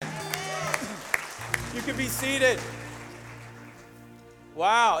You can be seated.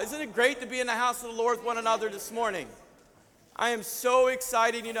 Wow, isn't it great to be in the house of the Lord with one another this morning? I am so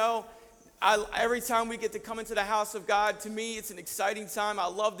excited, every time we get to come into the house of God, to me, it's an exciting time. I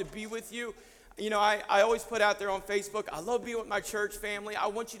love to be with you. I always put out there on Facebook, I love being with my church family. I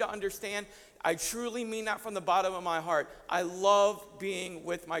want you to understand, I truly mean that from the bottom of my heart. I love being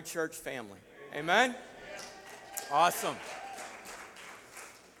with my church family. Amen? Awesome.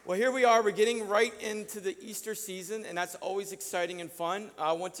 Well, here we are. We're getting right into the Easter season, and that's always exciting and fun.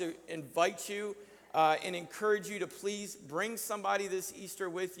 I want to invite you and encourage you to please bring somebody this Easter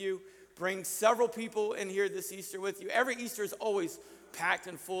with you. Bring several people in here this Easter with you. Every Easter is always packed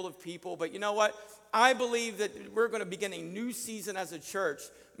and full of people, but you know what? I believe that we're going to begin a new season as a church,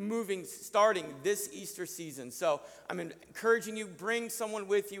 starting this Easter season. So I'm encouraging you, bring someone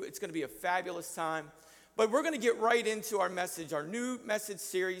with you. It's going to be a fabulous time. But we're going to get right into our message, our new message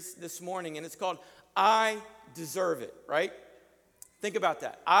series this morning, and it's called I Deserve It, right? Think about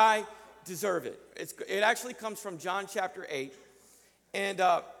that. I deserve it. It actually comes from John chapter 8. And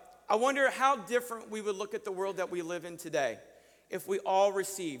I wonder how different we would look at the world that we live in today if we all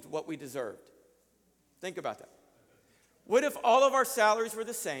received what we deserved. Think about that. What if all of our salaries were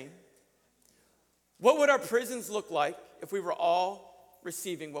the same? What would our prisons look like if we were all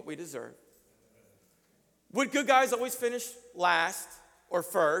receiving what we deserve? Would good guys always finish last or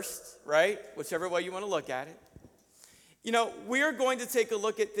first, right? Whichever way you want to look at it. We are going to take a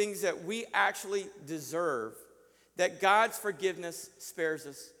look at things that we actually deserve, that God's forgiveness spares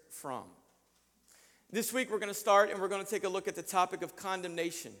us from. This week we're going to start and we're going to take a look at the topic of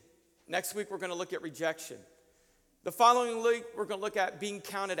condemnation. Next week we're going to look at rejection. The following week we're going to look at being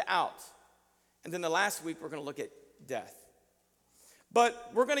counted out. And then the last week we're going to look at death.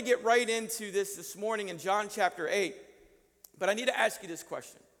 But we're going to get right into this morning in John chapter 8. But I need to ask you this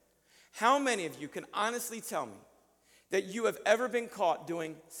question. How many of you can honestly tell me that you have ever been caught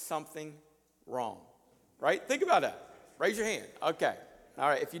doing something wrong? Right? Think about that. Raise your hand. Okay. All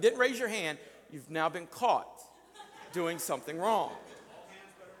right. If you didn't raise your hand, you've now been caught doing something wrong.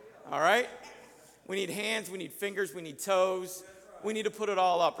 All right? We need hands. We need fingers. We need toes. We need to put it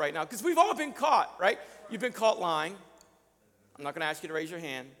all up right now because we've all been caught, right? You've been caught lying. I'm not going to ask you to raise your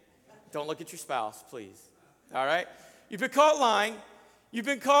hand. Don't look at your spouse, please. All right? You've been caught lying. You've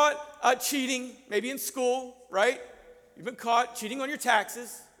been caught cheating, maybe in school, right? You've been caught cheating on your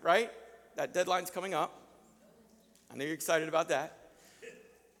taxes, right? That deadline's coming up. I know you're excited about that.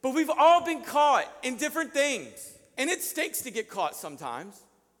 But we've all been caught in different things. And it stinks to get caught sometimes,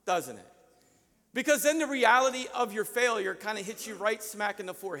 doesn't it? Because then the reality of your failure kind of hits you right smack in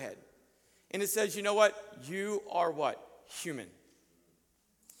the forehead. And it says, you know what? You are what? Human.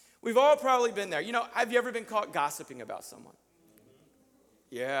 We've all probably been there. Have you ever been caught gossiping about someone?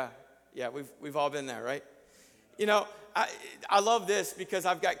 Yeah, we've all been there, right? I love this because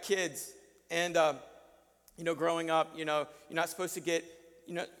I've got kids, and growing up, you're not supposed to get,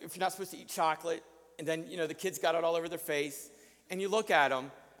 if you're not supposed to eat chocolate, and then the kids got it all over their face, and you look at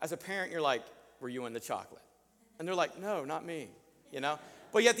them as a parent, you're like, were you in the chocolate? And they're like, no, not me,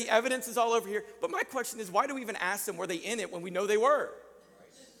 But yet the evidence is all over here. But my question is, why do we even ask them, were they in it when we know they were?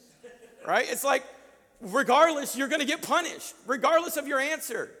 Right? It's like, regardless, you're going to get punished, regardless of your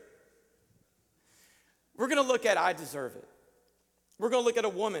answer. We're going to look at I deserve it. We're going to look at a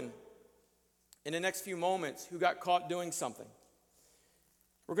woman in the next few moments who got caught doing something.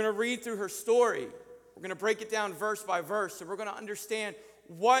 We're going to read through her story. We're going to break it down verse by verse, and we're going to understand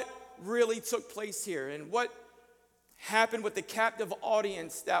what really took place here and what happened with the captive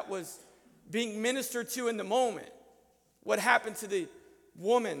audience that was being ministered to in the moment. What happened to the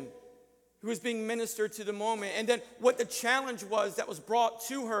woman who was being ministered to the moment, and then what the challenge was that was brought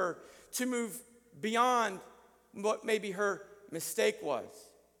to her to move beyond what maybe her mistake was.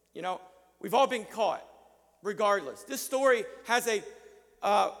 We've all been caught, regardless. This story has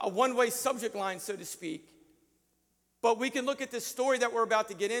a one-way subject line, so to speak, but we can look at this story that we're about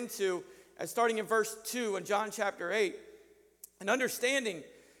to get into and starting in verse 2 in John chapter 8, and understanding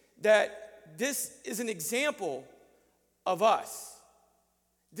that this is an example of us.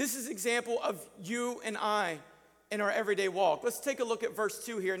 This is an example of you and I in our everyday walk. Let's take a look at verse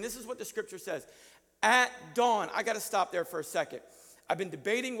 2 here, and this is what the scripture says. At dawn, I got to stop there for a second. I've been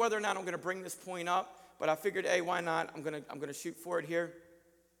debating whether or not I'm going to bring this point up, but I figured, hey, why not? I'm going to shoot for it here.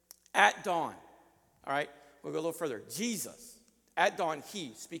 At dawn, all right, we'll go a little further. Jesus. At dawn,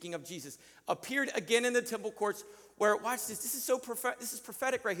 he, speaking of Jesus, appeared again in the temple courts where, watch this, this is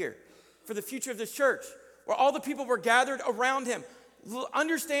prophetic right here for the future of this church, where all the people were gathered around him.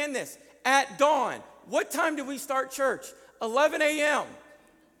 Understand this, at dawn. What time did we start church? 11 a.m.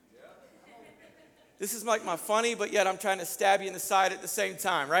 This is like my funny, but yet I'm trying to stab you in the side at the same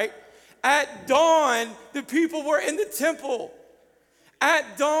time, right? At dawn, the people were in the temple.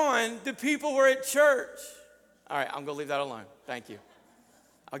 At dawn, the people were at church. All right, I'm going to leave that alone. Thank you.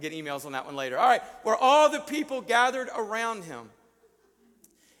 I'll get emails on that one later. All right, where all the people gathered around him,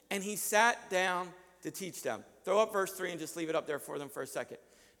 and he sat down to teach them. Throw up verse 3 and just leave it up there for them for a second.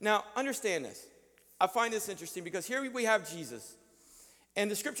 Now, understand this. I find this interesting because here we have Jesus. And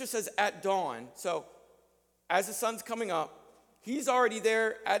the scripture says at dawn. So as the sun's coming up, he's already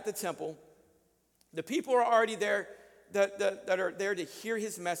there at the temple. The people are already there that are there to hear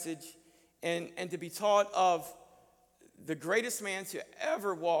his message and to be taught of the greatest man to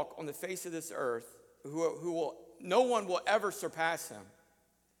ever walk on the face of this earth, no one will ever surpass him.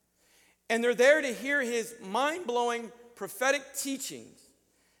 And they're there to hear his mind-blowing prophetic teachings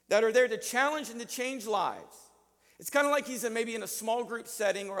that are there to challenge and to change lives. It's kind of like he's maybe in a small group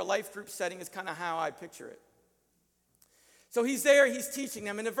setting or a life group setting is kind of how I picture it. So he's there, he's teaching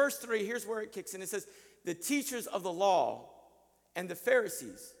them. And in verse 3, here's where it kicks in. It says, the teachers of the law and the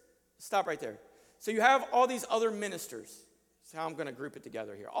Pharisees. Stop right there. So you have all these other ministers. That's how I'm going to group it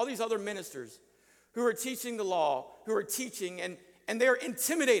together here. All these other ministers who are teaching the law, who are teaching, and they're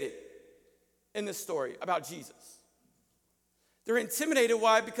intimidated in this story about Jesus. They're intimidated.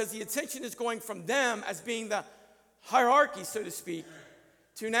 Why? Because the attention is going from them as being the hierarchy, so to speak,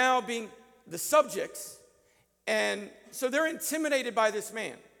 to now being the subjects. And so they're intimidated by this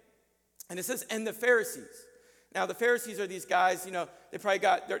man. And it says, and the Pharisees. Now, the Pharisees are these guys, they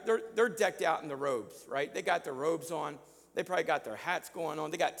probably they're decked out in the robes, right? They got their robes on. They probably got their hats going on.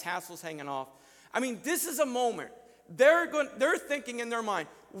 They got tassels hanging off. I mean, this is a moment. They're thinking in their mind,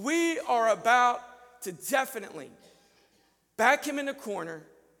 we are about to definitely back him in the corner,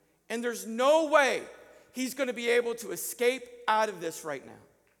 and there's no way he's going to be able to escape out of this right now.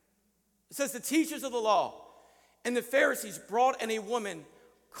 It says the teachers of the law and the Pharisees brought in a woman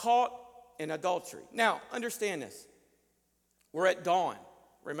caught in adultery. Now, understand this. We're at dawn.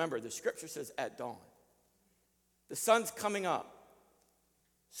 Remember, the scripture says at dawn. The sun's coming up.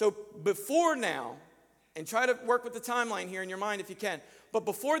 So before now, and try to work with the timeline here in your mind if you can, but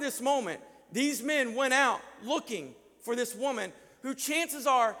before this moment, these men went out looking for this woman who chances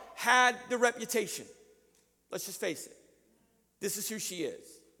are had the reputation. Let's just face it. This is who she is.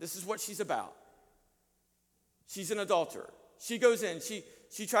 This is what she's about. She's an adulterer. She goes in.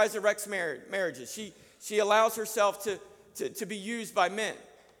 She tries to wreck marriages. She allows herself to be used by men.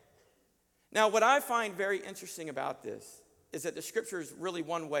 Now, what I find very interesting about this is that the scripture is really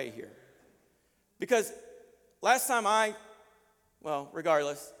one way here. Because last time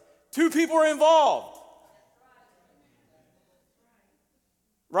regardless, two people were involved.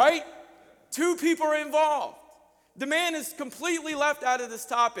 Right? Two people are involved. The man is completely left out of this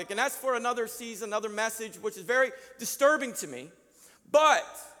topic, and that's for another season, another message, which is very disturbing to me. But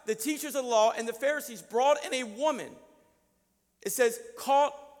the teachers of the law and the Pharisees brought in a woman, it says,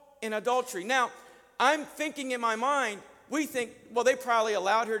 caught in adultery. Now, I'm thinking in my mind, we think, well, they probably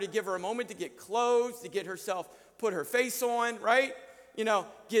allowed her to give her a moment to get clothes, to get herself, put her face on, right?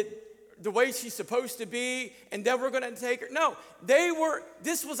 Get the way she's supposed to be, and then we're going to take her. No,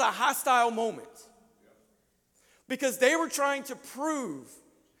 this was a hostile moment. Because they were trying to prove,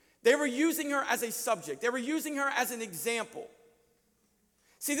 they were using her as a subject. They were using her as an example.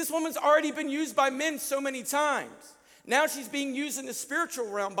 See, this woman's already been used by men so many times. Now she's being used in the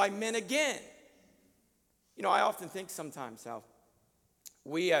spiritual realm by men again. I often think sometimes how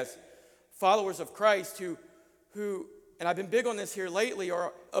we as followers of Christ who, and I've been big on this here lately,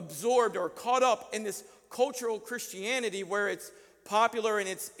 are absorbed or caught up in this cultural Christianity where it's popular and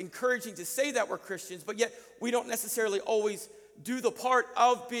it's encouraging to say that we're Christians, but yet we don't necessarily always do the part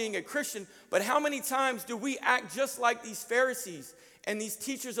of being a Christian. But how many times do we act just like these Pharisees and these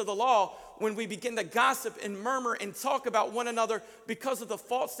teachers of the law when we begin to gossip and murmur and talk about one another because of the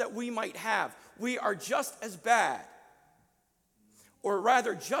faults that we might have? We are just as bad, or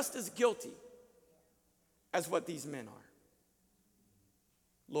rather just as guilty as what these men are.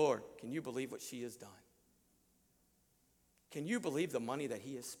 Lord, can you believe what she has done? Can you believe the money that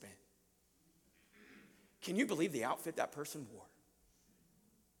he has spent? Can you believe the outfit that person wore?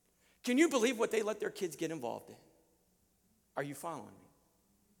 Can you believe what they let their kids get involved in? Are you following me?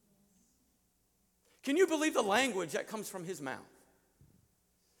 Can you believe the language that comes from his mouth?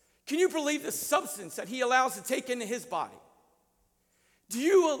 Can you believe the substance that he allows to take into his body? Do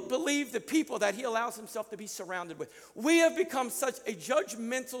you believe the people that he allows himself to be surrounded with? We have become such a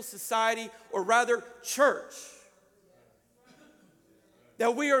judgmental society, or rather church,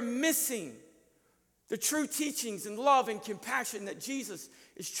 that we are missing the true teachings and love and compassion that Jesus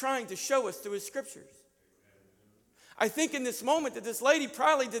is trying to show us through his scriptures. I think in this moment that this lady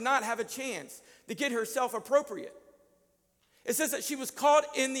probably did not have a chance to get herself appropriate. It says that she was caught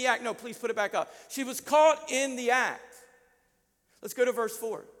in the act. No, please put it back up. She was caught in the act. Let's go to verse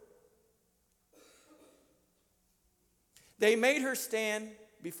 4. They made her stand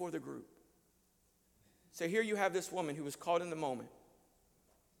before the group. So here you have this woman who was caught in the moment.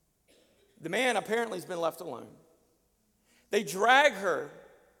 The man apparently has been left alone. They drag her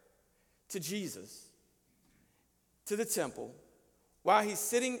to Jesus, to the temple, while he's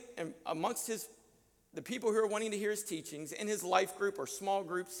sitting amongst the people who are wanting to hear his teachings in his life group or small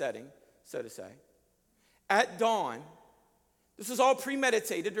group setting, so to say. At dawn, this was all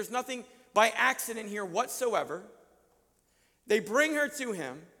premeditated. There's nothing by accident here whatsoever. They bring her to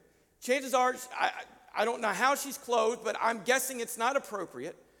him. Chances are, I don't know how she's clothed, but I'm guessing it's not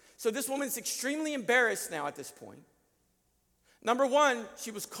appropriate. So this woman's extremely embarrassed now at this point. Number one,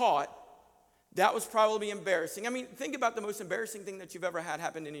 she was caught. That was probably embarrassing. I mean, think about the most embarrassing thing that you've ever had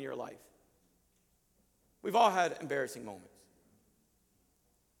happen in your life. We've all had embarrassing moments.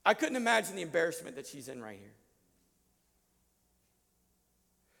 I couldn't imagine the embarrassment that she's in right here.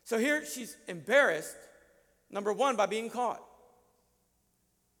 So here she's embarrassed, number one, by being caught.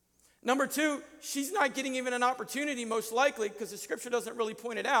 Number two, she's not getting even an opportunity, most likely, because the scripture doesn't really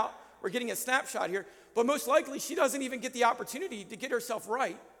point it out. We're getting a snapshot here. But most likely, she doesn't even get the opportunity to get herself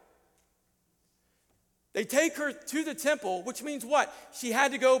right. They take her to the temple, which means what? She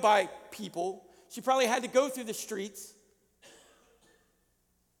had to go by people. She probably had to go through the streets.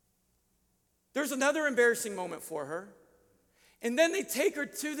 There's another embarrassing moment for her. And then they take her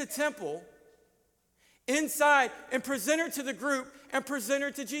to the temple inside and present her to the group and present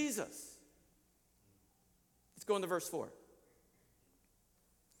her to Jesus. Let's go into verse 4.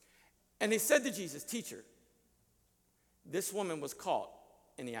 And they said to Jesus, "Teacher, this woman was caught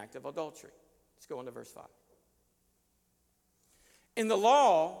in the act of adultery." Let's go into verse 5. In the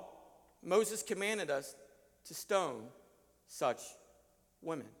law, Moses commanded us to stone such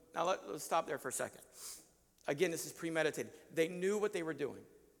women. Now let's stop there for a second. Again, this is premeditated. They knew what they were doing.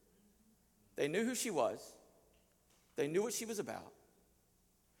 They knew who she was. They knew what she was about.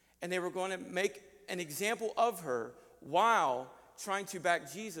 And they were going to make an example of her while trying to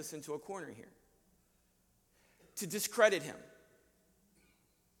back Jesus into a corner here, to discredit him.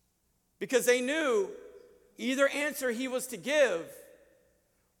 Because they knew either answer he was to give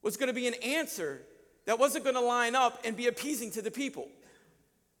was going to be an answer that wasn't going to line up and be appeasing to the people.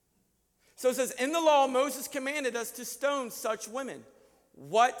 So it says, in the law, Moses commanded us to stone such women.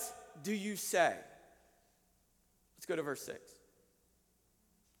 What do you say? Let's go to verse 6.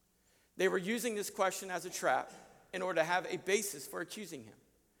 They were using this question as a trap in order to have a basis for accusing him.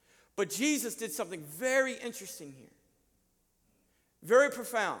 But Jesus did something very interesting here. Very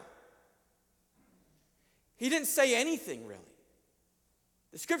profound. He didn't say anything really.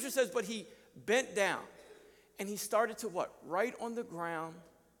 The scripture says, but he bent down and he started to what? Write on the ground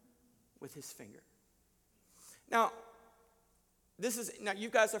with his finger. Now you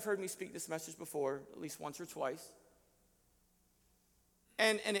guys have heard me speak this message before, at least once or twice.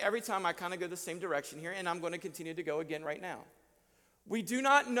 And every time I kind of go the same direction here, and I'm going to continue to go again right now. We do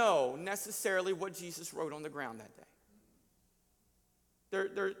not know necessarily what Jesus wrote on the ground that day.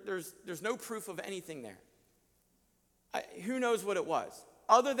 There's no proof of anything there. Who knows what it was?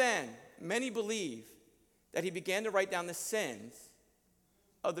 Other than many believe that he began to write down the sins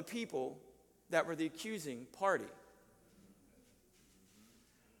of the people that were the accusing party.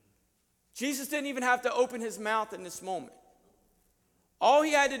 Jesus didn't even have to open his mouth in this moment. All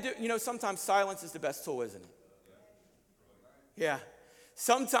he had to do, sometimes silence is the best tool, isn't it? Yeah.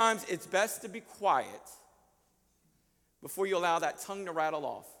 Sometimes it's best to be quiet before you allow that tongue to rattle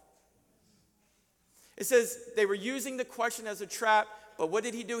off. It says they were using the question as a trap, but what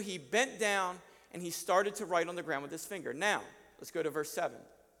did he do? He bent down and he started to write on the ground with his finger. Now, let's go to verse 7.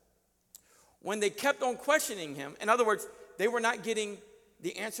 When they kept on questioning him, in other words, they were not getting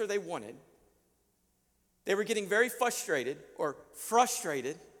the answer they wanted. They were getting very frustrated.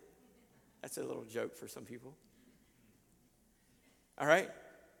 That's a little joke for some people. All right?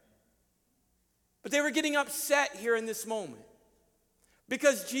 But they were getting upset here in this moment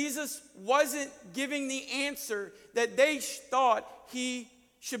because Jesus wasn't giving the answer that they thought he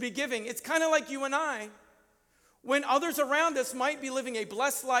should be giving. It's kind of like you and I. When others around us might be living a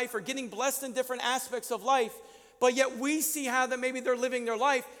blessed life or getting blessed in different aspects of life, but yet we see how that maybe they're living their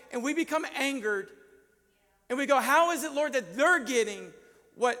life and we become angered. And we go, how is it, Lord, that they're getting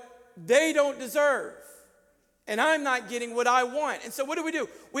what they don't deserve? And I'm not getting what I want. And so what do?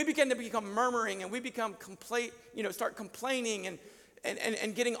 We begin to become murmuring and we become start complaining. And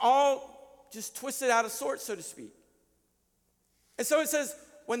and getting all just twisted out of sorts, so to speak. And so it says,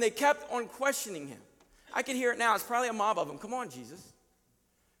 when they kept on questioning him, I can hear it now. It's probably a mob of them. Come on, Jesus.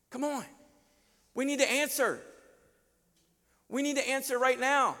 Come on. We need to answer. We need to answer right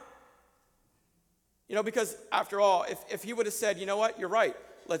now. Because after all, if he would have said, you know what, you're right,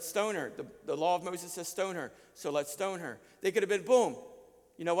 let's stone her. The law of Moses says stone her, so let's stone her. They could have been, boom.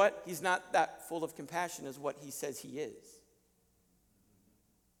 You know what? He's not that full of compassion as what he says he is.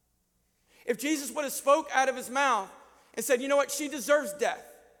 If Jesus would have spoke out of his mouth and said, you know what, she deserves death.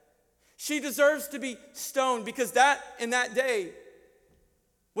 She deserves to be stoned, because that, in that day,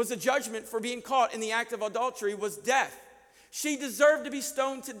 was a judgment for being caught in the act of adultery, was death. She deserved to be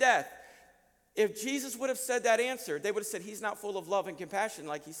stoned to death. If Jesus would have said that answer, they would have said, he's not full of love and compassion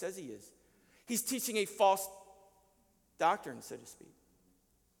like he says he is. He's teaching a false doctrine, so to speak.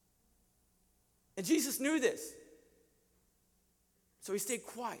 And Jesus knew this. So he stayed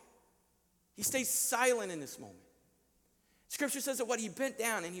quiet. He stayed silent in this moment. Scripture says that he bent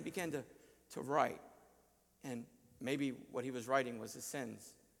down and he began to write. And maybe what he was writing was the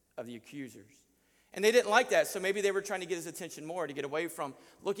sins of the accusers. And they didn't like that, so maybe they were trying to get his attention more, to get away from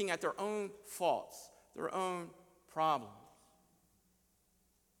looking at their own faults, their own problems.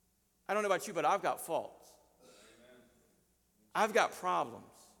 I don't know about you, but I've got faults. I've got problems.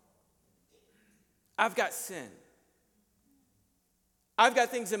 I've got sin. I've got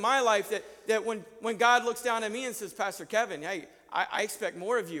things in my life that when God looks down at me and says, Pastor Kevin, hey, I expect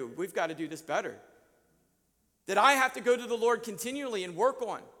more of you. We've got to do this better. That I have to go to the Lord continually and work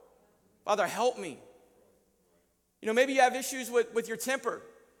on. Father, help me. Maybe you have issues with your temper.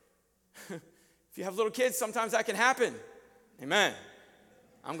 If you have little kids, sometimes that can happen. Amen.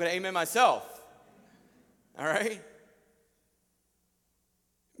 I'm going to amen myself. All right?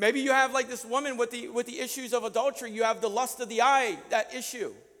 Maybe you have, like this woman with the issues of adultery, you have the lust of the eye, that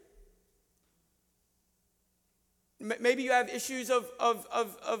issue. Maybe you have issues of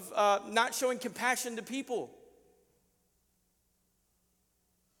not showing compassion to people.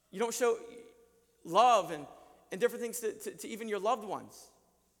 You don't show love and different things to even your loved ones.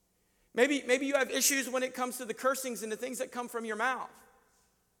 Maybe you have issues when it comes to the cursings and the things that come from your mouth.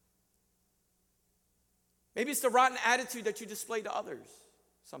 Maybe it's the rotten attitude that you display to others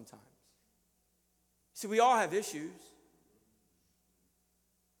sometimes. See, we all have issues.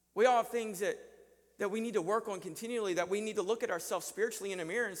 We all have things that we need to work on continually, that we need to look at ourselves spiritually in a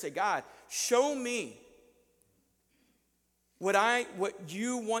mirror and say, God, show me what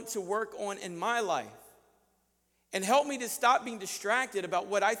you want to work on in my life. And help me to stop being distracted about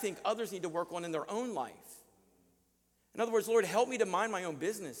what I think others need to work on in their own life. In other words, Lord, help me to mind my own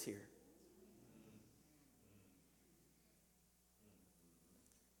business here.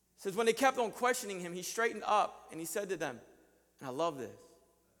 It says, when they kept on questioning him, he straightened up and he said to them, and I love this,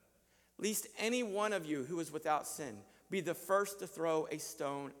 lest any one of you who is without sin be the first to throw a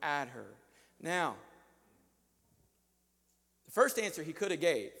stone at her. Now, the first answer he could have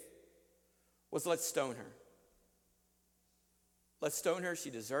gave was, let's stone her. Let's stone her,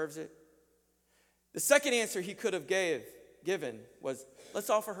 she deserves it. The second answer he could have given was, let's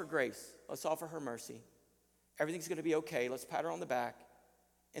offer her grace. Let's offer her mercy. Everything's going to be okay. Let's pat her on the back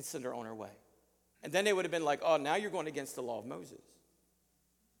and send her on her way. And then they would have been like, oh, now you're going against the law of Moses.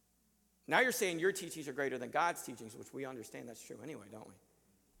 Now you're saying your teachings are greater than God's teachings, which we understand that's true anyway, don't we?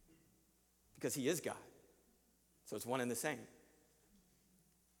 Because he is God. So it's one and the same.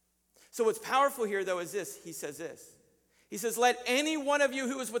 So what's powerful here, though, is this. He says this. He says, let any one of you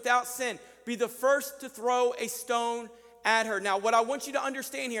who is without sin be the first to throw a stone at her. Now, what I want you to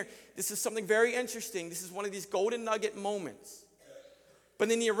understand here, this is something very interesting. This is one of these golden nugget moments. But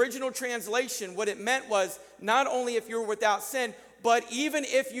in the original translation, what it meant was not only if you were without sin, but even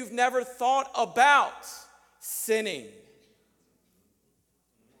if you've never thought about sinning.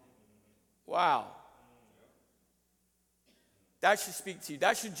 Wow. That should speak to you.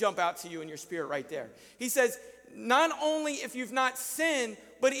 That should jump out to you in your spirit right there. He says, not only if you've not sinned,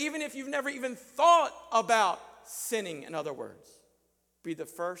 but even if you've never even thought about sinning, in other words, be the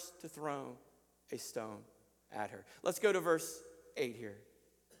first to throw a stone at her. Let's go to verse 8 here.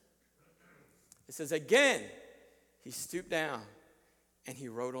 It says, again, he stooped down and he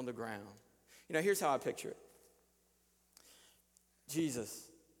wrote on the ground. Here's how I picture it. Jesus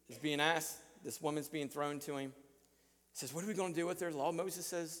is being asked, this woman's being thrown to him. He says, what are we going to do with her? The law of Moses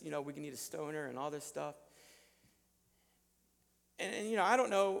says, we need to stone her and all this stuff. And I don't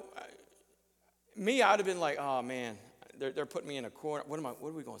know. Me, I'd have been like, oh, man, they're putting me in a corner. What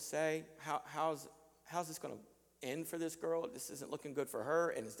are we going to say? How's this going to end for this girl? This isn't looking good for her,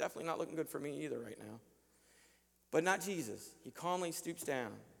 and it's definitely not looking good for me either right now. But not Jesus. He calmly stoops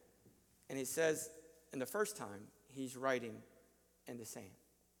down. And he says, in the first time, he's writing in the sand.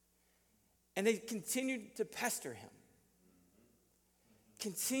 And they continued to pester him.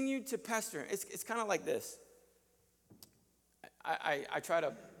 Continued to pester him. It's kind of like this. I try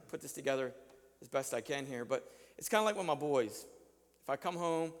to put this together as best I can here, but it's kind of like with my boys. If I come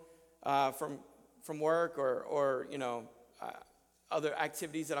home from work or other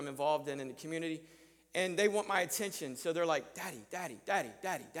activities that I'm involved in the community, and they want my attention, so they're like, Daddy, Daddy, Daddy,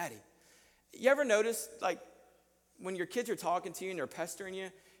 Daddy, Daddy. You ever notice, like, when your kids are talking to you and they're pestering you,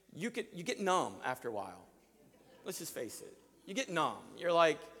 you get numb after a while. Let's just face it. You get numb. You're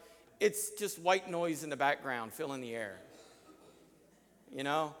like, it's just white noise in the background filling the air. You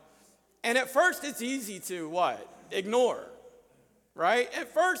know? And at first, it's easy to what? Ignore. Right?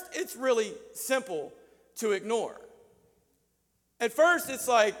 At first, it's really simple to ignore. At first, it's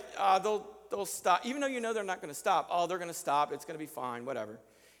like, they'll stop. Even though you know they're not going to stop. Oh, they're going to stop. It's going to be fine, whatever.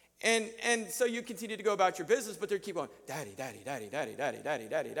 And so you continue to go about your business, but they keep going, Daddy, Daddy, Daddy, Daddy, Daddy, Daddy,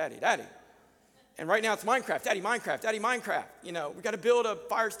 Daddy, Daddy, Daddy. And right now it's Minecraft, Daddy, Minecraft, Daddy, Minecraft. You know, we got to build a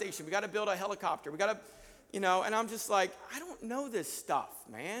fire station. We got to build a helicopter. We got to, and I'm just like, I don't know this stuff,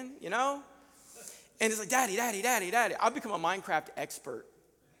 man, And it's like, Daddy, Daddy, Daddy, Daddy. I've become a Minecraft expert.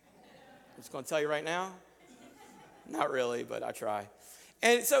 I'm just going to tell you right now. Not really, but I try.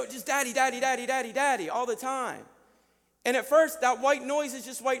 And so just Daddy, Daddy, Daddy, Daddy, Daddy all the time. And at first, that white noise is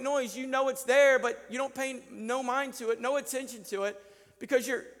just white noise. You know it's there, but you don't pay no mind to it, no attention to it, because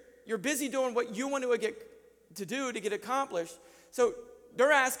you're busy doing what you want to do to get accomplished. So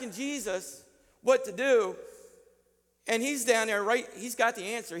they're asking Jesus what to do, and he's down there, right? He's got the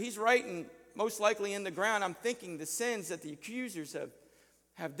answer. He's writing, most likely in the ground, I'm thinking, the sins that the accusers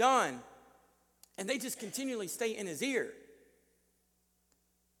have done, and they just continually stay in his ear.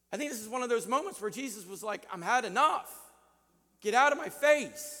 I think this is one of those moments where Jesus was like, I'm had enough. Get out of my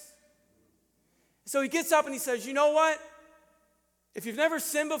face. So he gets up and he says, you know what? If you've never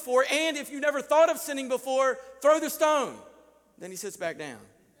sinned before, and if you've never thought of sinning before, throw the stone. Then he sits back down.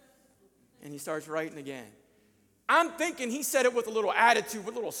 And he starts writing again. I'm thinking he said it with a little attitude,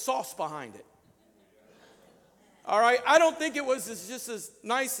 with a little sauce behind it. All right? I don't think it was just as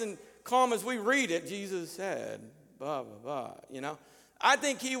nice and calm as we read it. Jesus said, blah, blah, blah, I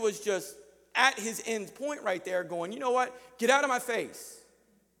think he was just at his end point right there going, you know what? Get out of my face.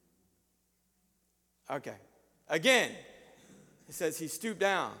 Okay. Again, it says he stooped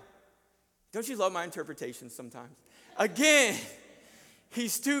down. Don't you love my interpretations sometimes? Again, he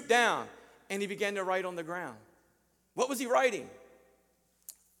stooped down and he began to write on the ground. What was he writing?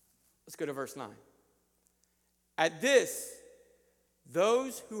 Let's go to verse 9. At this,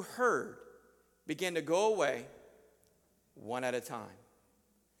 those who heard began to go away one at a time.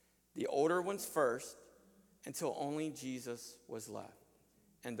 The older ones first, until only Jesus was left,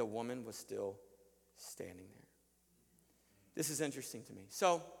 and the woman was still standing there. This is interesting to me.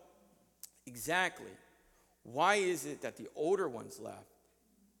 So, exactly, why is it that the older ones left,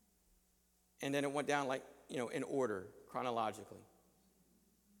 and then it went down like, in order, chronologically?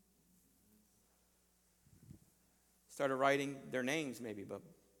 Started writing their names maybe, but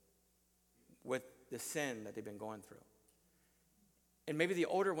with the sin that they've been going through. And maybe the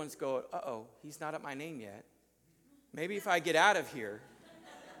older ones go, uh-oh, he's not at my name yet. Maybe if I get out of here,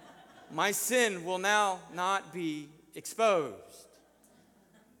 my sin will now not be exposed.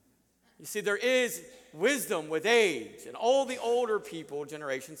 You see, there is wisdom with age, and all the older people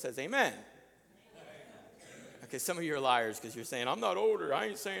generation says amen. Okay, some of you are liars because you're saying, I'm not older, I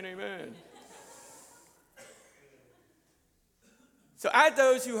ain't saying amen. So at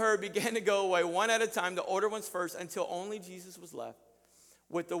those who heard began to go away one at a time, the older ones first, until only Jesus was left,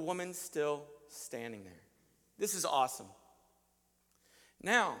 with the woman still standing there. This is awesome.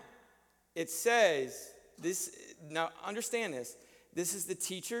 Now, it says this, now understand this. This is the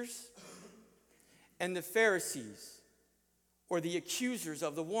teachers and the Pharisees, or the accusers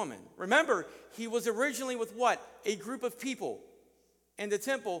of the woman. Remember, he was originally with what? A group of people in the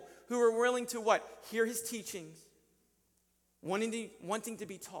temple who were willing to what? Hear his teachings, wanting to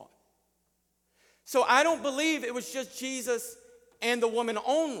be taught. So I don't believe it was just Jesus and the woman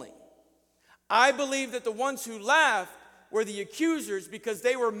only. I believe that the ones who left were the accusers because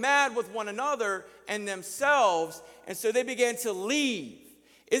they were mad with one another and themselves, and so they began to leave.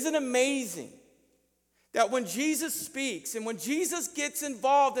 Isn't it amazing that when Jesus speaks and when Jesus gets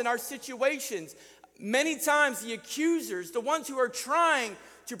involved in our situations, many times the accusers, the ones who are trying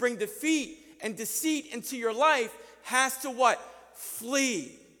to bring defeat and deceit into your life, has to what?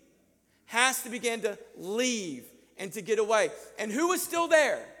 Flee. Has to begin to leave and to get away. And who is still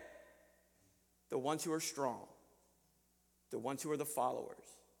there? The ones who are strong. the ones who are the followers,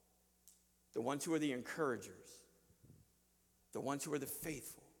 the ones who are the encouragers, the ones who are the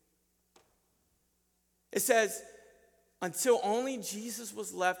faithful. It says, until only Jesus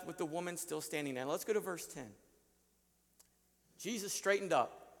was left with the woman still standing there. Let's go to verse 10. Jesus straightened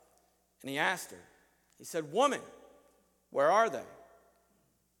up and he asked her. He said, woman, where are they?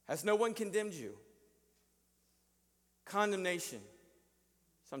 Has no one condemned you? Condemnation.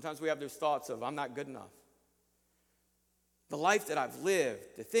 Sometimes we have those thoughts of, I'm not good enough. The life that I've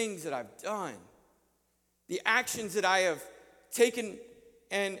lived, the things that I've done, the actions that I have taken,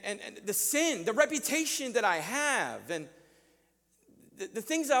 and the sin, the reputation that I have, and the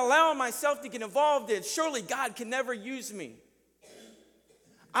things I allow myself to get involved in, surely God can never use me.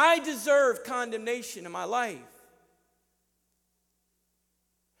 I deserve condemnation in my life.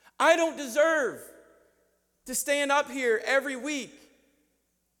 I don't deserve to stand up here every week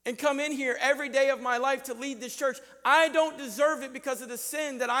and come in here every day of my life to lead this church. I don't deserve it because of the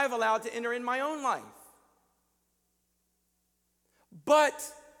sin that I've allowed to enter in my own life. But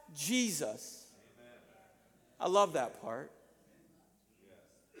Jesus. I love that part.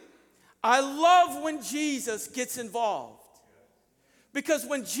 I love when Jesus gets involved. Because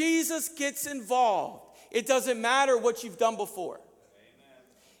when Jesus gets involved, it doesn't matter what you've done before.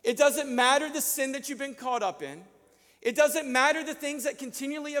 It doesn't matter the sin that you've been caught up in. It doesn't matter the things that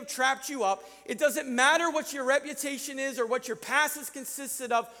continually have trapped you up. It doesn't matter what your reputation is or what your past has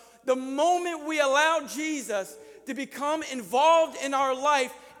consisted of. The moment we allow Jesus to become involved in our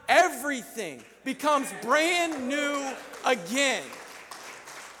life, everything becomes brand new again.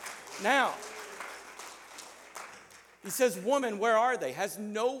 Now, he says, woman, where are they? Has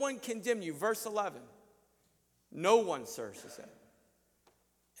no one condemned you? Verse 11. No one, sir, she said.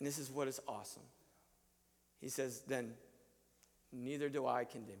 And this is what is awesome. He says, then neither do I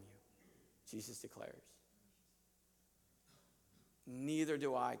condemn you, Jesus declares. Neither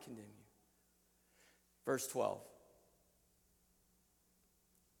do I condemn you. Verse 12.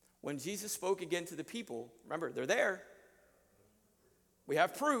 When Jesus spoke again to the people, remember, they're there. We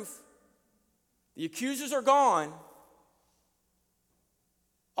have proof. The accusers are gone.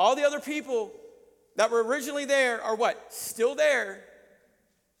 All the other people that were originally there are what? Still there.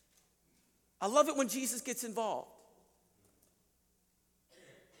 I love it when Jesus gets involved.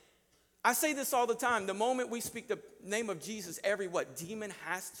 I say this all the time. The moment we speak the name of Jesus, every what? Demon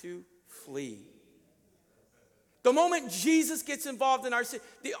has to flee. The moment Jesus gets involved in our situation,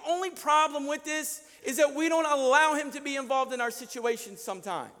 the only problem with this is that we don't allow him to be involved in our situations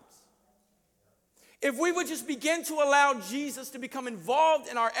sometimes. If we would just begin to allow Jesus to become involved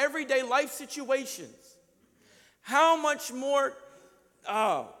in our everyday life situations, how much more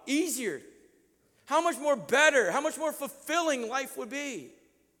easier, how much more better, how much more fulfilling life would be.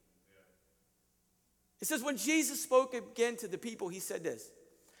 It says when Jesus spoke again to the people, he said this,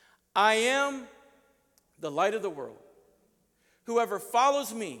 I am the light of the world. Whoever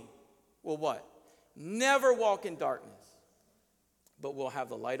follows me will what? Never walk in darkness, but will have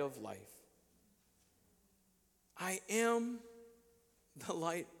the light of life. I am the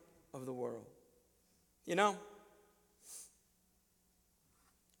light of the world. You know,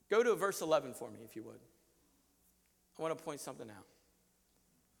 go to verse 11 for me, if you would. I want to point something out.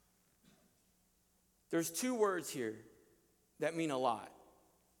 There's two words here that mean a lot.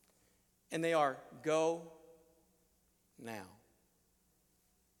 And they are go now.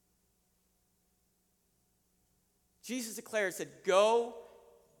 Jesus declared, said, go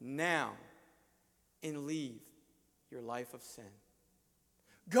now and leave your life of sin.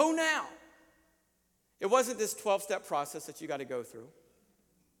 Go now. It wasn't this 12-step process that you got to go through.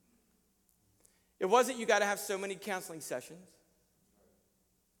 It wasn't you got to have so many counseling sessions.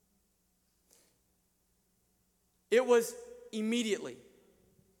 It was immediately.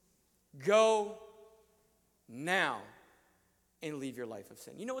 Go now and leave your life of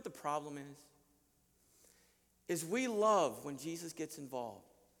sin. You know what the problem is? Is we love when Jesus gets involved.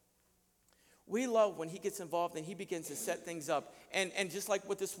 We love when he gets involved and he begins to set things up. And just like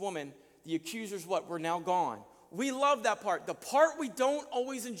with this woman, the accusers, what? We're now gone. We love that part. The part we don't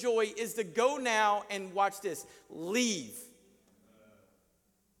always enjoy is to go now and watch this. Leave.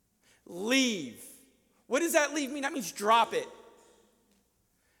 Leave. What does that leave mean? That means drop it.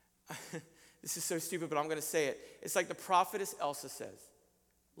 This is so stupid, but I'm going to say it. It's like the prophetess Elsa says,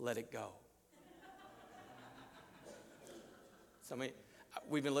 let it go.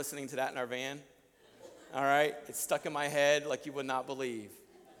 We've been listening to that in our van. All right? It's stuck in my head like you would not believe.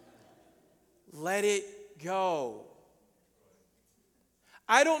 Let it go.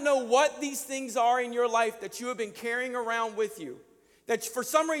 I don't know what these things are in your life that you have been carrying around with you, that for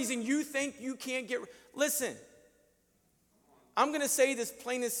some reason you think you can't get. Listen, I'm going to say this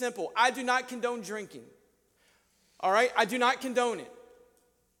plain and simple. I do not condone drinking. All right? I do not condone it.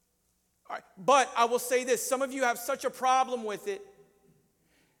 All right. But I will say this. Some of you have such a problem with it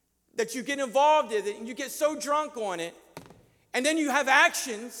that you get involved in it and you get so drunk on it, and then you have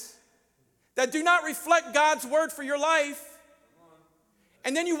actions that do not reflect God's word for your life,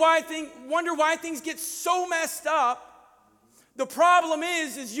 and then you wonder why things get so messed up. The problem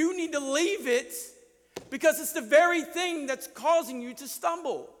is you need to leave it because it's the very thing that's causing you to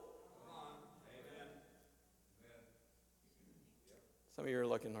stumble. Some of you are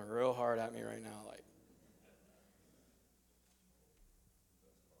looking real hard at me right now.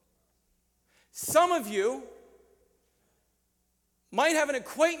 Some of you might have an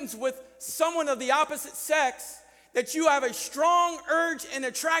acquaintance with someone of the opposite sex that you have a strong urge and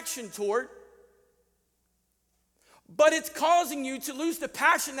attraction toward, but it's causing you to lose the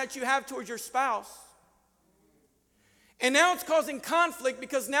passion that you have towards your spouse. And now it's causing conflict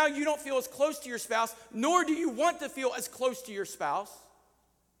because now you don't feel as close to your spouse, nor do you want to feel as close to your spouse.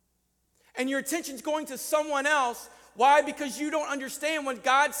 And your attention's going to someone else. Why? Because you don't understand when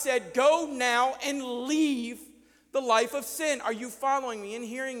God said, go now and leave the life of sin. Are you following me and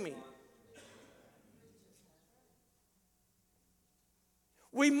hearing me?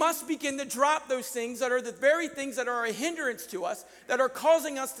 We must begin to drop those things that are the very things that are a hindrance to us, that are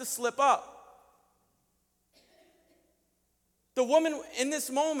causing us to slip up. The woman in this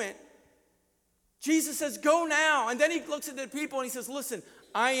moment, Jesus says, go now. And then he looks at the people and he says, listen,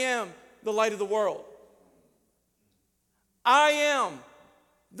 I am the light of the world. I am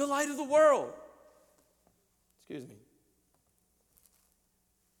the light of the world. Excuse me.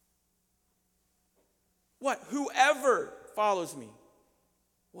 What? Whoever follows me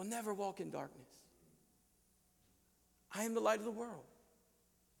will never walk in darkness. I am the light of the world.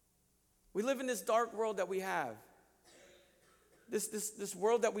 We live in this dark world that we have. This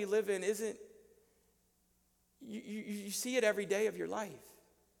world that we live in isn't, you see it every day of your life.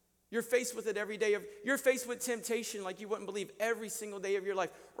 You're faced with it every day. You're faced with temptation like you wouldn't believe every single day of your life.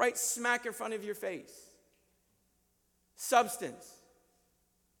 Right smack in front of your face. Substance.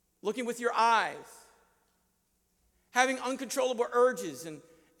 Looking with your eyes. Having uncontrollable urges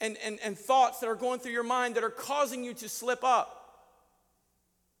and thoughts that are going through your mind that are causing you to slip up.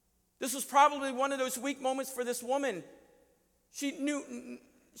 This was probably one of those weak moments for this woman. She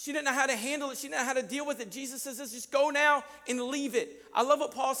didn't know how to handle it. She didn't know how to deal with it. Jesus says this, just go now and leave it. I love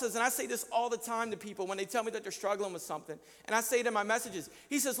what Paul says, and I say this all the time to people when they tell me that they're struggling with something. And I say it in my messages.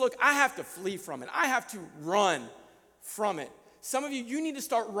 He says, look, I have to flee from it. I have to run from it. Some of you, you need to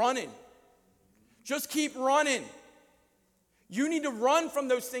start running. Just keep running. You need to run from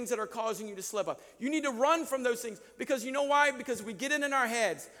those things that are causing you to slip up. You need to run from those things because you know why? Because we get it in our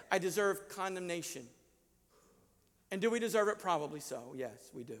heads, I deserve condemnation. And do we deserve it? Probably so. Yes,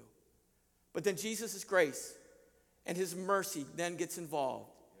 we do. But then Jesus' grace and his mercy then gets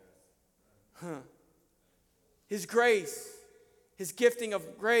involved. His grace, his gifting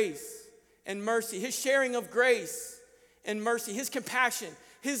of grace and mercy, his sharing of grace and mercy, his compassion,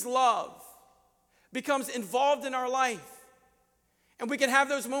 his love becomes involved in our life. And we can have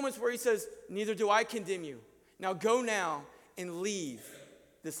those moments where he says, neither do I condemn you. Now go now and leave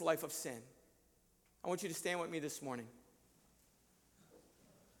this life of sin. I want you to stand with me this morning.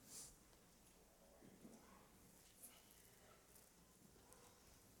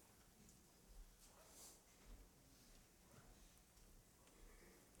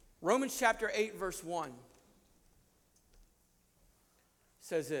 Romans chapter 8, verse 1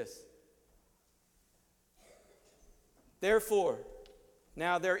 says this. Therefore,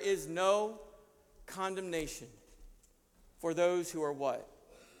 now there is no condemnation for those who are what?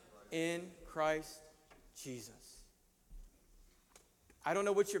 In Christ Jesus. I don't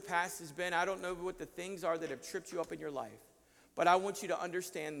know what your past has been. I don't know what the things are that have tripped you up in your life. But I want you to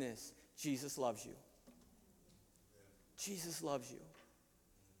understand this. Jesus loves you. Jesus loves you.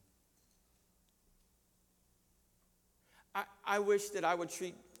 I wish that I would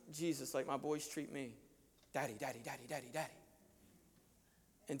treat Jesus like my boys treat me. Daddy, daddy, daddy, daddy, daddy.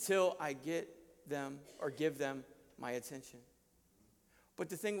 Until I get them or give them my attention. But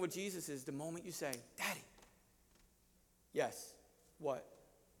the thing with Jesus is the moment you say, Daddy. Yes. What?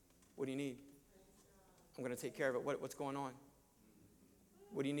 What do you need? I'm going to take care of it. What's going on?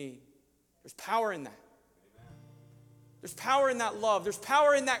 What do you need? There's power in that. There's power in that love. There's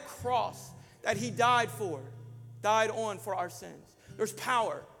power in that cross that he died on for our sins. There's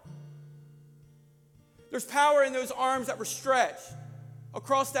power. There's power in those arms that were stretched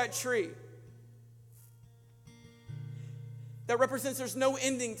across that tree. That represents there's no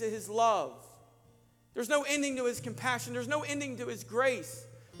ending to his love There's no ending to his compassion. There's no ending to his grace.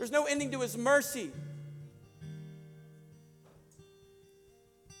 There's no ending to his mercy.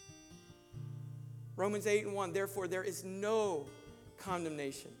 Romans 8:1, therefore there is no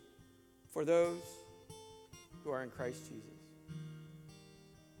condemnation for those who are in Christ Jesus.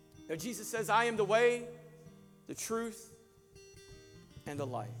 Now Jesus says, I am the way, the truth, and the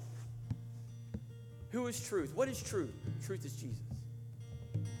life. Who is truth? What is truth? Truth is Jesus.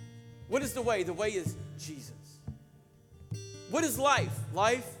 What is the way? The way is Jesus. What is life?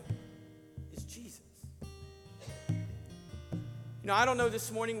 Life is Jesus. You know, I don't know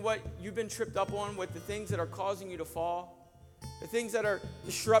this morning what you've been tripped up on, what the things that are causing you to fall, the things that are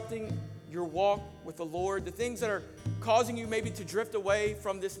disrupting your walk with the Lord, the things that are causing you maybe to drift away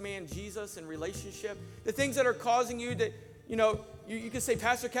from this man Jesus in relationship, the things that are causing you that, you know, you can say,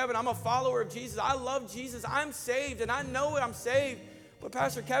 Pastor Kevin, I'm a follower of Jesus. I love Jesus. I'm saved, and I know I'm saved. But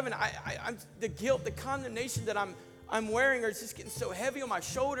Pastor Kevin, I'm the guilt, the condemnation that I'm wearing is just getting so heavy on my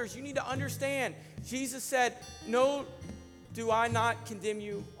shoulders. You need to understand. Jesus said, no, do I not condemn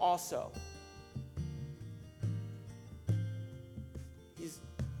you also? He's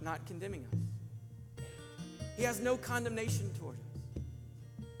not condemning us. He has no condemnation toward us.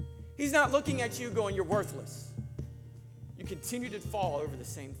 He's not looking at you going, you're worthless. You continue to fall over the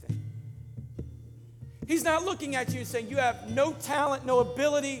same thing. He's not looking at you and saying, you have no talent, no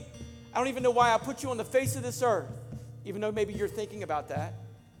ability. I don't even know why I put you on the face of this earth, even though maybe you're thinking about that.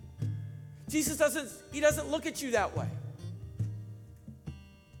 Jesus doesn't look at you that way.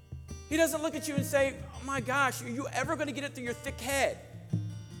 He doesn't look at you and say, oh my gosh, are you ever going to get it through your thick head?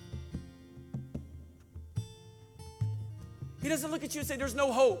 He doesn't look at you and say, there's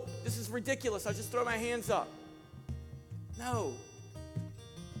no hope. This is ridiculous. I'll just throw my hands up. No.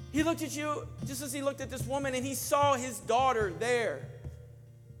 He looked at you just as he looked at this woman, and he saw his daughter there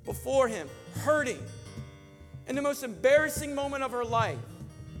before him, hurting, in the most embarrassing moment of her life.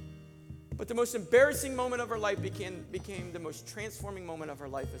 But the most embarrassing moment of her life became the most transforming moment of her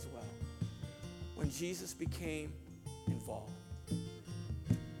life as well, when Jesus became involved.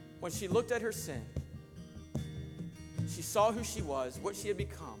 When she looked at her sin, she saw who she was, what she had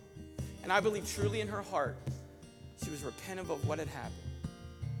become, and I believe truly in her heart, she was repentant of what had happened.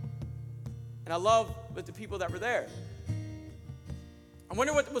 And I love with the people that were there. I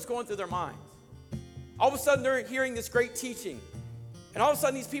wonder what was going through their minds. All of a sudden, they're hearing this great teaching. And all of a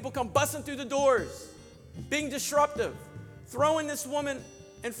sudden, these people come busting through the doors, being disruptive, throwing this woman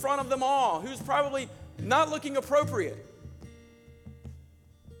in front of them all, who's probably not looking appropriate.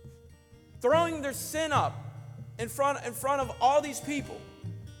 Throwing their sin up in front of all these people.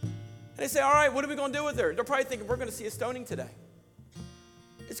 And they say, all right, what are we going to do with her? They're probably thinking, we're going to see a stoning today.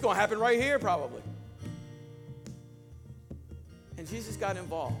 It's going to happen right here probably. And Jesus got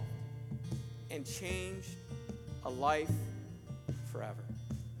involved and changed a life forever.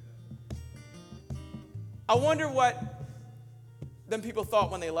 I wonder what them people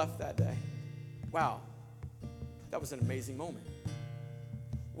thought when they left that day. Wow, that was an amazing moment.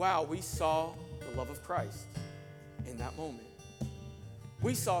 Wow, we saw the love of Christ in that moment.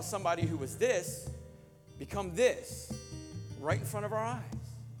 We saw somebody who was this become this right in front of our eyes.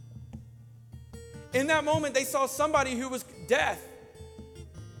 In that moment, they saw somebody who was death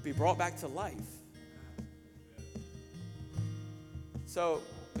be brought back to life. So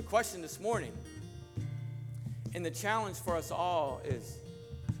the question this morning and the challenge for us all is,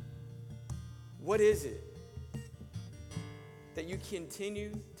 what is it that you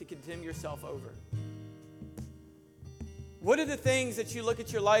continue to condemn yourself over? What are the things that you look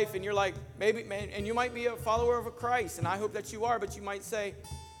at your life and you're like, maybe, man, and you might be a follower of Christ, and I hope that you are, but you might say,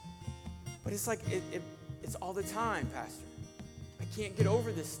 but it's like, it's all the time, Pastor. I can't get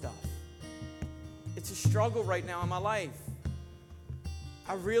over this stuff. It's a struggle right now in my life.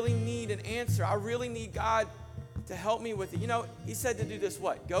 I really need an answer. I really need God to help me with it. You know, he said to do this,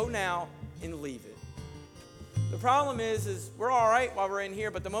 what? Go now and leave it. The problem is we're all right while we're in here,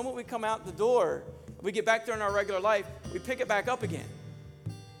 but the moment we come out the door, we get back there in our regular life, we pick it back up again.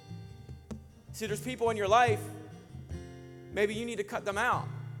 See, there's people in your life, maybe you need to cut them out.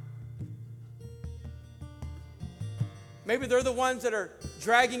 Maybe they're the ones that are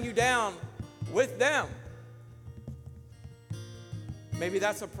dragging you down with them. Maybe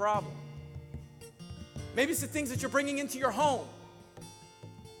that's a problem. Maybe it's the things that you're bringing into your home.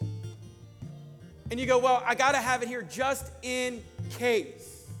 And you go, well, I got to have it here just in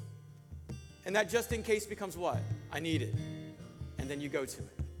case. And that just in case becomes what? I need it. And then you go to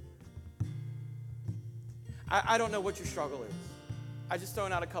it. I don't know what your struggle is. I just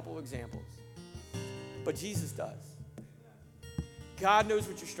thrown out a couple of examples. But Jesus does. God knows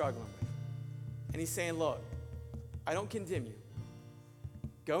what you're struggling with. And he's saying, look, I don't condemn you.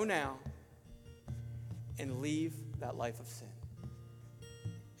 Go now and leave that life of sin.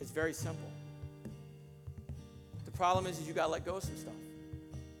 It's very simple. The problem is you got to let go of some stuff.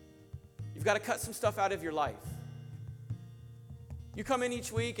 You've got to cut some stuff out of your life. You come in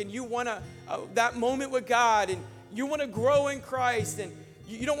each week and you want to, that moment with God, and you want to grow in Christ, and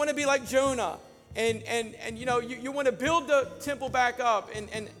you don't want to be like Jonah, and you know, you want to build the temple back up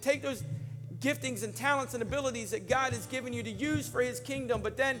and take those giftings and talents and abilities that God has given you to use for his kingdom,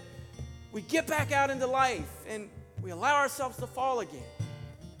 but then we get back out into life and we allow ourselves to fall again.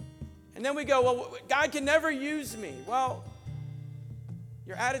 And then we go, well, God can never use me. Well,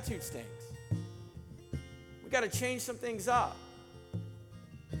 your attitude stinks. We got to change some things up.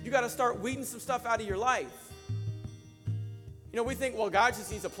 You got to start weeding some stuff out of your life. You know, we think, well, God just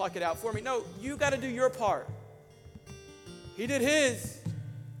needs to pluck it out for me. No, you got to do your part. He did his.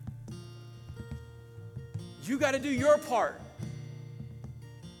 You got to do your part.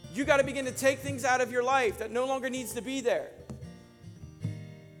 You got to begin to take things out of your life that no longer needs to be there.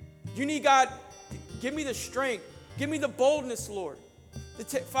 You need God, give me the strength. Give me the boldness, Lord.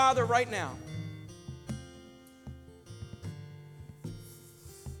 Father, right now,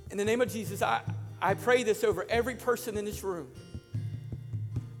 in the name of Jesus, I pray this over every person in this room.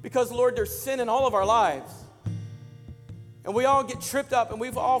 Because, Lord, there's sin in all of our lives. And we all get tripped up and we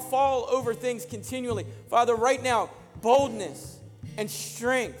all fall over things continually. Father, right now, boldness and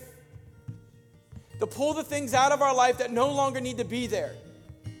strength to pull the things out of our life that no longer need to be there.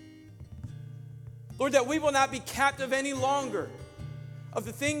 Lord, that we will not be captive any longer of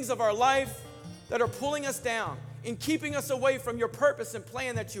the things of our life that are pulling us down and keeping us away from your purpose and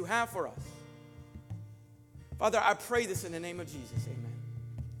plan that you have for us. Father, I pray this in the name of Jesus. Amen.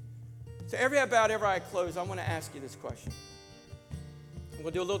 So every head bowed, every eye closed, I want to ask you this question. And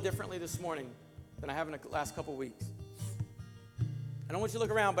we'll do a little differently this morning than I have in the last couple weeks. I don't want you to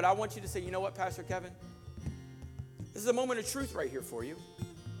look around, but I want you to say, you know what, Pastor Kevin? This is a moment of truth right here for you.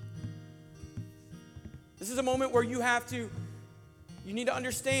 This is a moment where you need to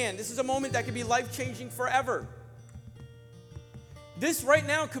understand. This is a moment that could be life-changing forever. This right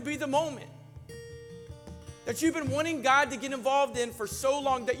now could be the moment that you've been wanting God to get involved in for so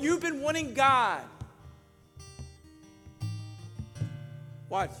long, that you've been wanting God.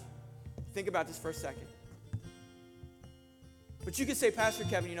 Watch. Think about this for a second. But you could say, Pastor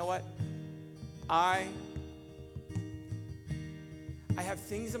Kevin, you know what? I have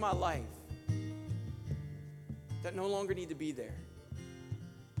things in my life that no longer need to be there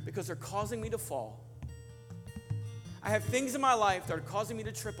because they're causing me to fall. I have things in my life that are causing me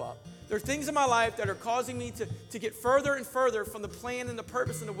to trip up. There are things in my life that are causing me to get further and further from the plan and the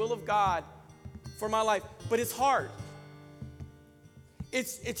purpose and the will of God for my life. But it's hard.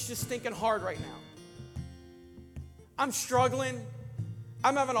 It's just stinking hard right now. I'm struggling.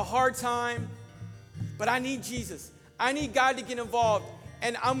 I'm having a hard time. But I need Jesus. I need God to get involved.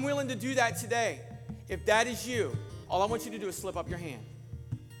 And I'm willing to do that today. If that is you, all I want you to do is slip up your hand.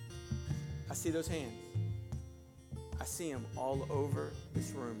 I see those hands. I see them all over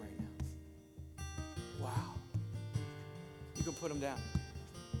this room right now. Wow. You can put them down.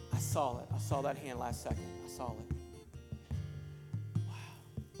 I saw it. I saw that hand last second. I saw it. Wow.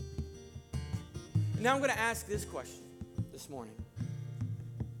 And now I'm going to ask this question this morning.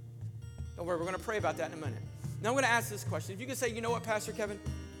 Don't worry, we're going to pray about that in a minute. Now I'm going to ask this question. If you can say, you know what, Pastor Kevin?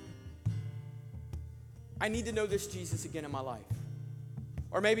 I need to know this Jesus again in my life.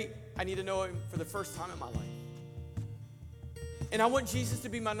 Or maybe I need to know him for the first time in my life. And I want Jesus to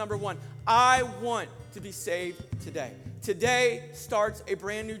be my number one. I want to be saved today. Today starts a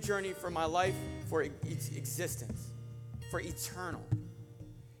brand new journey for my life, for its existence, for eternal.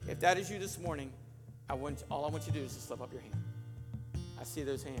 If that is you this morning, all I want you to do is to slip up your hand. I see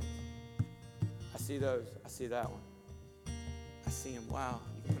those hands. I see those. I see that one. I see them. Wow,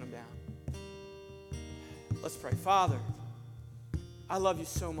 you can put them down. Let's pray. Father, I love you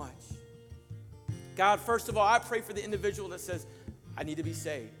so much. God, first of all, I pray for the individual that says, I need to be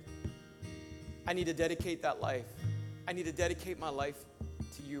saved. I need to dedicate that life. I need to dedicate my life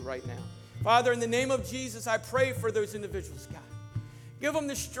to you right now. Father, in the name of Jesus, I pray for those individuals, God. Give them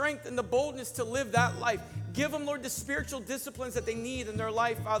the strength and the boldness to live that life. Give them, Lord, the spiritual disciplines that they need in their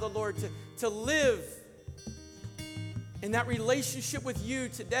life, Father, Lord, to live in that relationship with you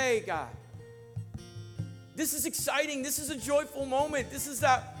today, God. This is exciting. This is a joyful moment. This is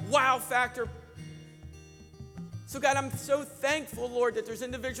that wow factor. So, God, I'm so thankful, Lord, that there's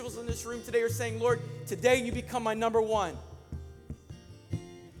individuals in this room today who are saying, Lord, today you become my number one.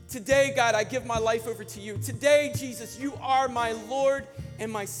 Today, God, I give my life over to you. Today, Jesus, you are my Lord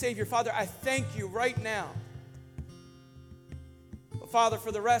and my Savior. Father, I thank you right now. But Father,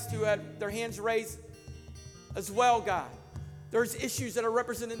 for the rest who had their hands raised as well, God, there's issues that are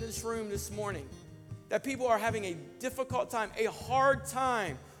represented in this room this morning that people are having a difficult time, a hard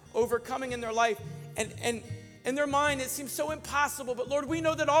time overcoming in their life. And in their mind, it seems so impossible. But Lord, we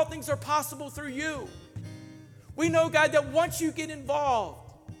know that all things are possible through you. We know, God, that once you get involved,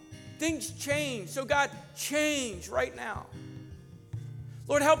 things change. So God, change right now.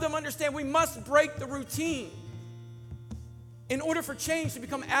 Lord, help them understand we must break the routine in order for change to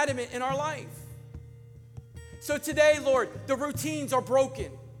become adamant in our life. So today, Lord, the routines are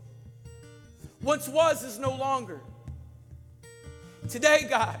broken. Once was is no longer. Today,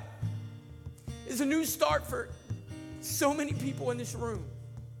 God, is a new start for so many people in this room.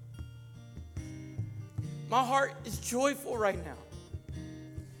 My heart is joyful right now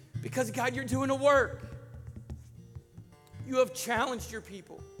because, God, you're doing a work. You have challenged your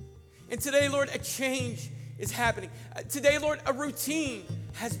people. And today, Lord, a change is happening. Today, Lord, a routine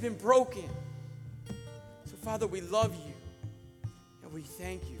has been broken. So, Father, we love you and we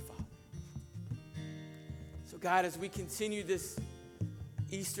thank you, Father. So, God, as we continue this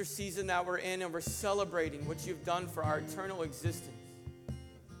Easter season that we're in and we're celebrating what you've done for our eternal existence,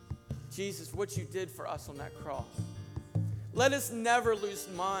 Jesus, what you did for us on that cross, let us never lose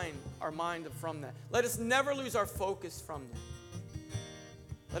our mind from that. Let us never lose our focus from that.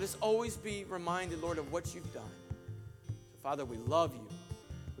 Let us always be reminded, Lord, of what you've done. So, Father, we love you.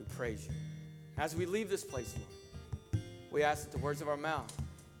 We praise you. As we leave this place, Lord, we ask that the words of our mouth,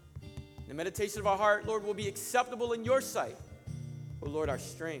 the meditation of our heart, Lord, will be acceptable in your sight. Oh, Lord, our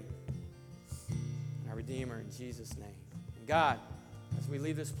strength and our Redeemer, in Jesus' name. And God, as we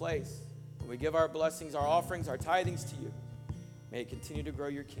leave this place, when we give our blessings, our offerings, our tithings to you, may it continue to grow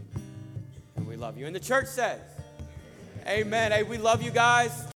your kingdom. And we love you. And the church says, amen. Hey, we love you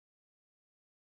guys.